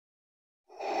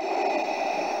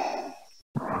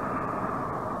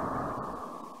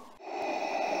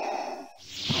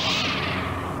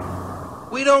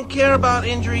We don't care about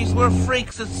injuries. We're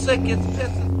freaks. It's sick. It's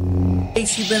pissing. In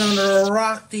case you've been under a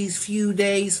rock these few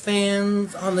days,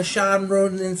 fans, on the Sean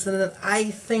Roden incident, I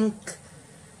think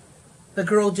the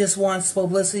girl just wants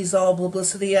publicity. It's all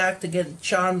publicity act to get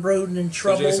Sean Roden in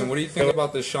trouble. So Jason, what do you think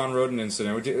about this Sean Roden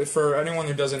incident? For anyone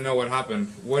who doesn't know what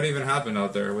happened, what even happened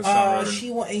out there with Sean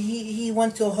Roden? He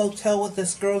went to a hotel with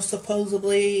this girl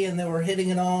supposedly, and they were hitting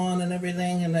it on and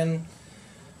everything, and then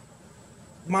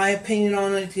my opinion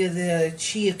on it is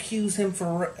she accused him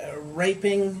for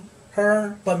raping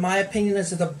her, but my opinion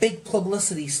is it's a big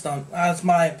publicity stunt. That's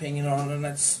my opinion on it, and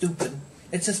that's stupid.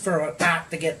 It's just for an act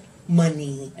to get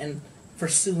money and for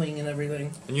suing and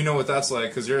everything. And you know what that's like,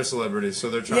 because you're a celebrity,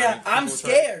 so they're trying Yeah, I'm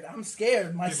scared. I'm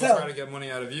scared myself. People try to get money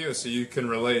out of you, so you can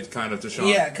relate kind of to Sean.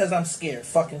 Yeah, because I'm scared.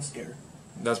 Fucking scared.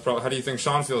 That's probably. How do you think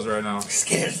Sean feels right now?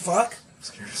 Scared as fuck.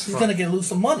 Scared as He's fuck. gonna get lose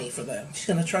some money for that. She's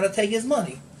gonna try to take his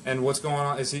money. And what's going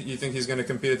on? You think he's going to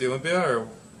compete at the Olympia, or?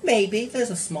 Maybe. There's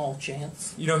a small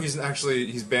chance. You know, he's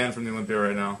banned from the Olympia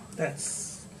right now.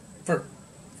 That's for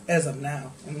as of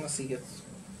now, unless he gets.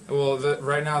 Well,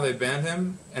 right now they banned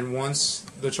him, and once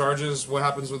the charges, what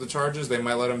happens with the charges? They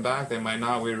might let him back. They might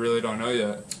not. We really don't know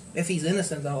yet. If he's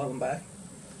innocent, they'll let him back.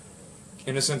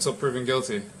 Innocent till proven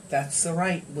guilty. That's the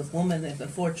right with women, and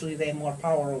unfortunately they have more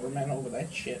power over men over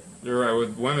that shit. You're right.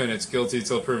 With women, it's guilty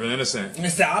till proven innocent. And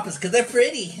it's the opposite, because they're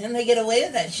pretty, and they get away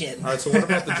with that shit. All right, so what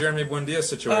about the Jeremy Buendia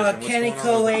situation?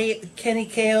 Kenny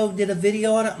Ko did a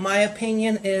video on it. My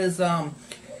opinion is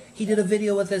he did a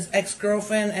video with his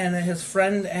ex-girlfriend and his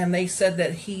friend, and they said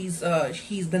that he's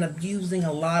been abusing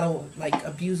a lot of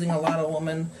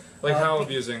women. Like how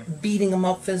abusing? Beating them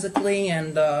up physically,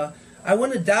 and I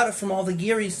wouldn't doubt it from all the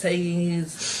gear he's taking.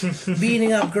 He's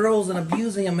beating up girls and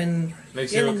abusing them, and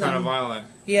makes you kind of violent.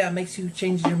 Yeah, it makes you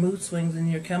change your mood swings and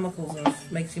your chemicals, and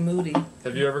makes you moody.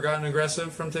 Have you ever gotten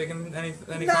aggressive from taking any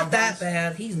Not that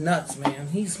bad. He's nuts, man.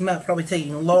 He's probably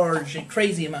taking large and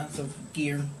crazy amounts of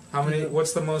gear. How many?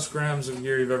 What's the most grams of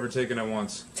gear you've ever taken at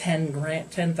once?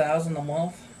 10,000 a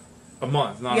month. A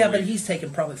month, not a Yeah, week. But he's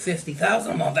taking probably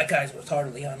 50,000 a month. That guy's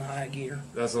retardedly on high gear.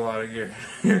 That's a lot of gear.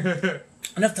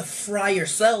 Enough to fry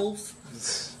yourselves.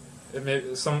 It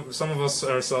may, some of us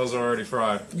ourselves are already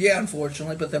fried. Yeah,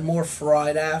 unfortunately, but they're more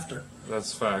fried after.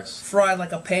 That's facts. Fried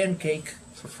like a pancake.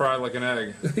 Fried like an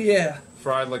egg. Yeah.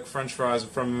 Fried like French fries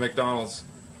from McDonald's.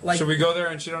 Like, should we go there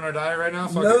and cheat on our diet right now?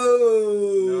 Fuck no.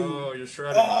 it. No, you're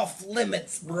shredded. Off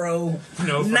limits, bro.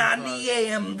 No. 9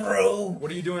 a.m., bro. What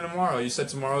are you doing tomorrow? You said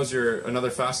tomorrow's another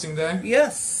fasting day?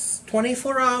 Yes.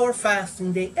 24-hour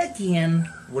fasting day again.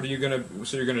 What are you gonna?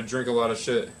 So you're gonna drink a lot of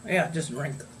shit? Yeah, just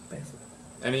drink, basically.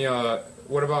 Any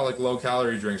what about like low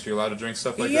calorie drinks? Are you allowed to drink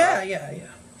stuff like that? Yeah. Yeah.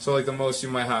 So like the most you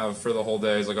might have for the whole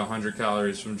day is like 100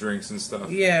 calories from drinks and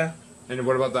stuff. Yeah. And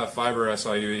what about that fiber I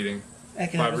saw you eating? I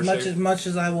can have as much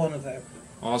as I want of that.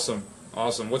 Awesome.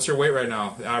 What's your weight right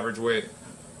now? The average weight?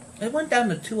 It went down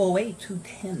to 208,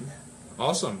 210.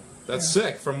 Awesome. That's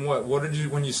sick. From what? What did you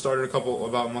when you started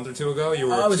about a month or two ago? You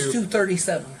were. I was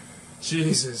 237.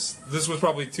 Jesus, this was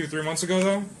probably 2-3 months ago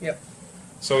though. Yep.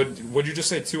 So would you just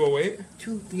say 208?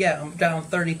 Yeah, I'm down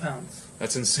 30 pounds.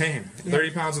 That's insane.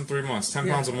 30 pounds in 3 months. 10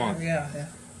 pounds a month. Yeah.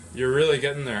 You're really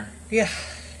getting there. Yeah.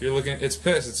 You're looking. It's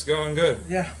pissed. It's going good.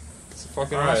 Yeah. It's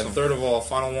fucking awesome. Right, third of all,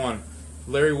 final one.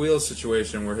 Larry Wheels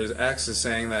situation where his ex is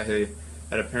saying that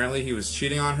apparently he was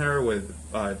cheating on her with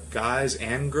guys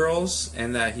and girls,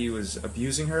 and that he was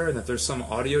abusing her, and that there's some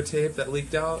audio tape that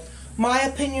leaked out. My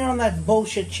opinion on that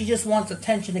bullshit, she just wants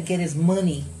attention to get his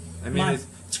money. I mean,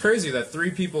 it's crazy that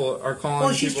 3 people are calling.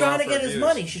 Well, she's trying to get his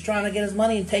money. She's trying to get his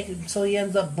money and take it so he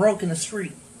ends up broke in the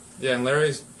street. Yeah, and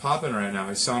Larry's popping right now.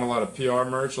 He's selling a lot of PR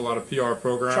merch, a lot of PR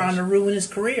programs. Trying to ruin his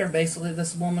career, basically,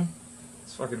 this woman.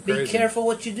 It's fucking crazy. Be careful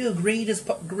what you do. Greed is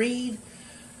greed.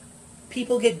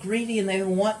 People get greedy and they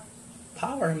want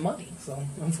power and money. So,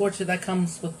 unfortunately, that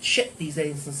comes with shit these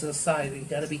days in society. You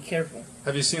gotta be careful.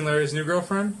 Have you seen Larry's new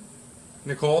girlfriend?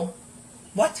 Nicole?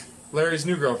 What? Larry's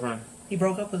new girlfriend. He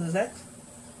broke up with his ex?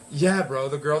 Yeah, bro.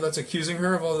 The girl that's accusing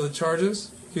her of all the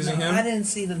charges? Accusing him? I didn't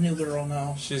see the new girl,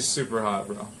 no. She's super hot,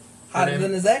 bro. Hotter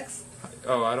than his ex?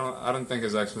 Oh, I don't think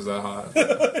his ex was that hot.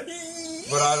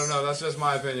 But I don't know. That's just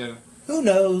my opinion. Who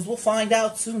knows? We'll find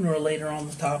out sooner or later on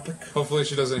the topic. Hopefully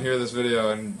she doesn't hear this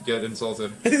video and get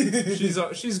insulted.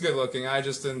 She's good looking. I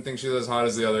just didn't think she was as hot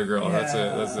as the other girl. Yeah.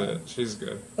 That's it. She's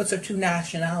good. What's her 2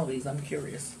 nationalities? I'm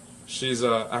curious. She's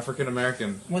African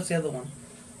American. What's the other one?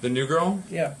 The new girl?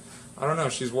 Yeah. I don't know.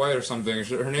 She's white or something.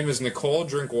 Her name is Nicole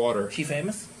Drinkwater. She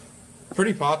famous?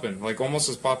 Pretty poppin'. Like almost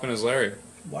as poppin' as Larry.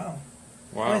 Wow.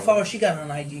 How Wow. many followers she got on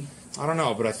IG? I don't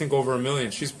know, but I think over 1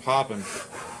 million. She's poppin'.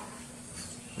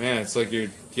 Man, it's like you're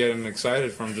getting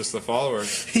excited from just the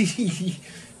followers. You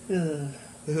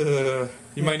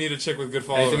might need a chick with good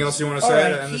followers. Anything else you want to say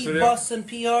to end this video? Keep busting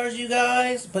PRs, you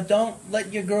guys, but don't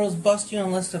let your girls bust you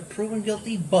unless they're proven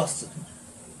guilty. Busted.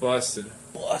 Busted.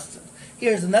 Busted.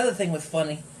 Here's another thing with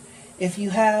funny. If you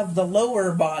have the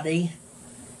lower body,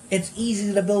 it's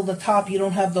easy to build the top. You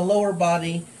don't have the lower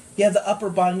body. You have the upper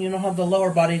body, you don't have the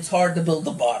lower body. It's hard to build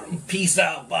the bottom. Peace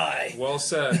out, bye. Well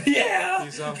said. Yeah.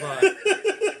 Peace out, bye.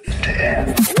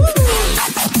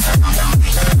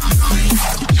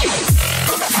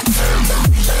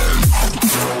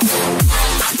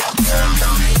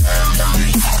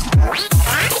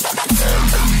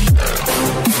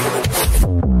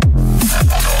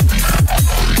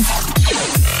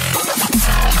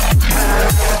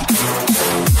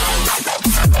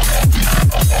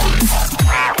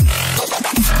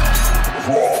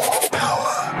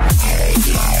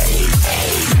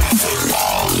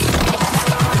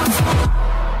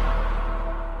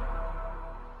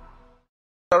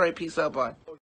 Alright, peace out, bye.